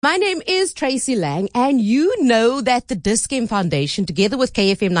My name is Tracy Lang, and you know that the Dis-Chem Foundation, together with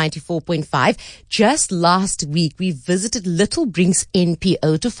KFM 94.5, just last week we visited Little Brinks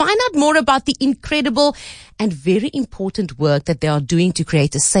NPO to find out more about the incredible and very important work that they are doing to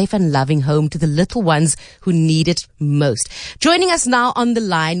create a safe and loving home to the little ones who need it most. Joining us now on the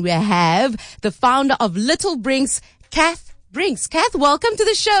line, we have the founder of Little Brinks, Kath Brinks. Kath, welcome to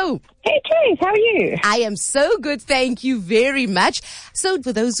the show. Hey, Trace, how are you? I am so good, thank you very much. So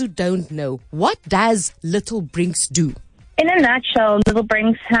for those who don't know, what does Little Brinks do? In a nutshell, Little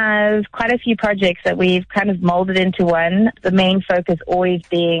Brinks has quite a few projects that we've kind of molded into one. The main focus always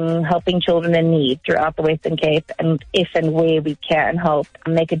being helping children in need throughout the Western Cape, and if and where we can help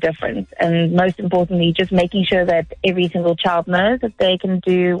make a difference. And most importantly, just making sure that every single child knows that they can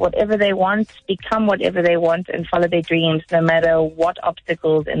do whatever they want, become whatever they want, and follow their dreams no matter what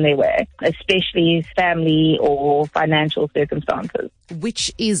obstacles in their way, especially family or financial circumstances.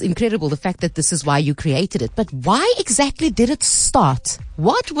 Which is incredible, the fact that this is why you created it. But why exactly did it start?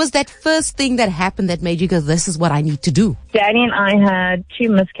 What was that first thing that happened that made you go, this is what I need to do? Danny and I had 2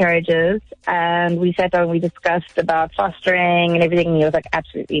 miscarriages, and we sat down and we discussed about fostering and everything, and he was like,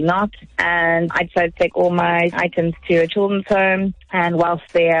 absolutely not. And I decided to take all my items to a children's home, and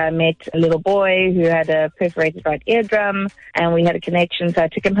whilst there I met a little boy who had a perforated right eardrum, and we had a connection, so I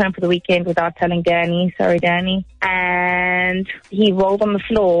took him home for the weekend without telling Danny. Sorry, Danny. And he rolled on the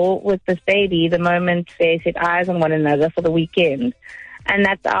floor with this baby the moment they set eyes on one another for the weekend. And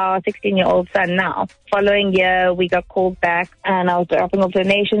that's our 16-year-old son now. Following year, we got called back, and I was dropping off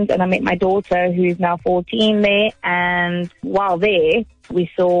donations, and I met my daughter, who's now 14 there. And while there, we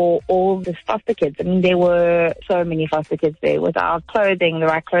saw all the foster kids. I mean, there were so many foster kids there without clothing, the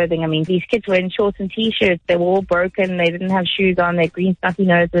right clothing. I mean, these kids were in shorts and T-shirts. They were all broken. They didn't have shoes on. They had green snuffy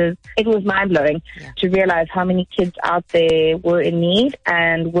noses. It was mind-blowing to realize how many kids out there were in need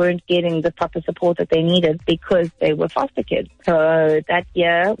and weren't getting the proper support that they needed because they were foster kids. So that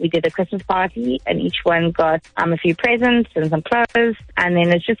year, we did a Christmas party, and each one got a few presents and some clothes. And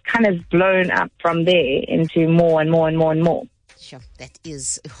then it's just kind of blown up from there into more and more and more and more. Sure,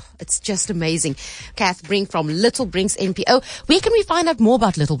 it's just amazing. Kath Brink from Little Brinks NPO. Where can we find out more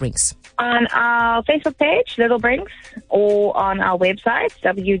about Little Brinks? On our Facebook page, Little Brinks, or on our website,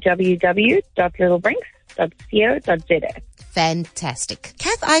 www.littlebrinks.co.za. Fantastic.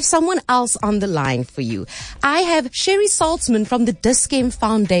 Kath, I have someone else on the line for you. I have Sherry Saltzman from the Dis-Chem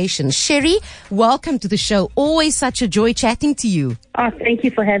Foundation. Sherry, welcome to the show. Always such a joy chatting to you. Oh, thank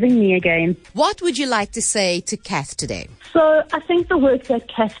you for having me again. What would you like to say to Kath today? So I think the work that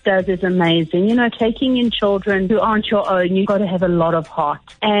Kath does is amazing. You know, taking in children who aren't your own, you've got to have a lot of heart.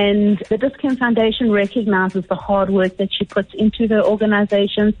 And the Dis-Chem Foundation recognizes the hard work that she puts into her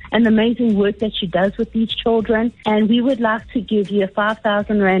organizations and the amazing work that she does with these children. And we would like to give you a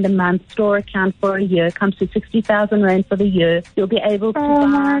 5,000 Rand a month store account for a year. It comes to 60,000 Rand for the year. You'll be able to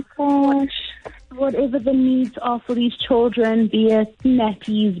buy whatever the needs are for these children, be it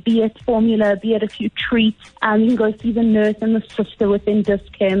nappies, be it formula, be it a few treats. You can go see the nurse and the sister within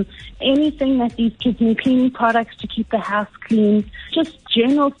Dis-Chem. Anything that these kids need, cleaning products to keep the house clean, just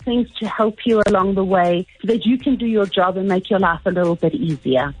general things to help you along the way so that you can do your job and make your life a little bit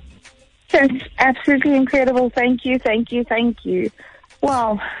easier. That's absolutely incredible. Thank you, thank you, thank you.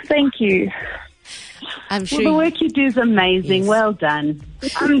 Wow, thank you. I'm sure the work you do is amazing. Yes. Well done.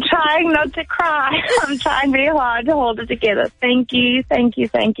 I'm trying not to cry. I'm trying very hard to hold it together. Thank you, thank you,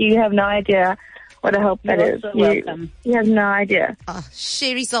 thank you. You have no idea what a help that You're is. so welcome. You have no idea.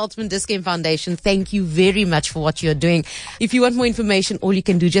 Sherry Saltzman, Dis-Chem Foundation, thank you very much for what you're doing. If you want more information, all you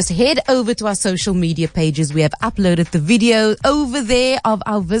can do, just head over to our social media pages. We have uploaded the video over there of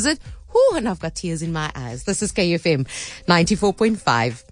our visit. And I've got tears in my eyes. This is KFM 94.5.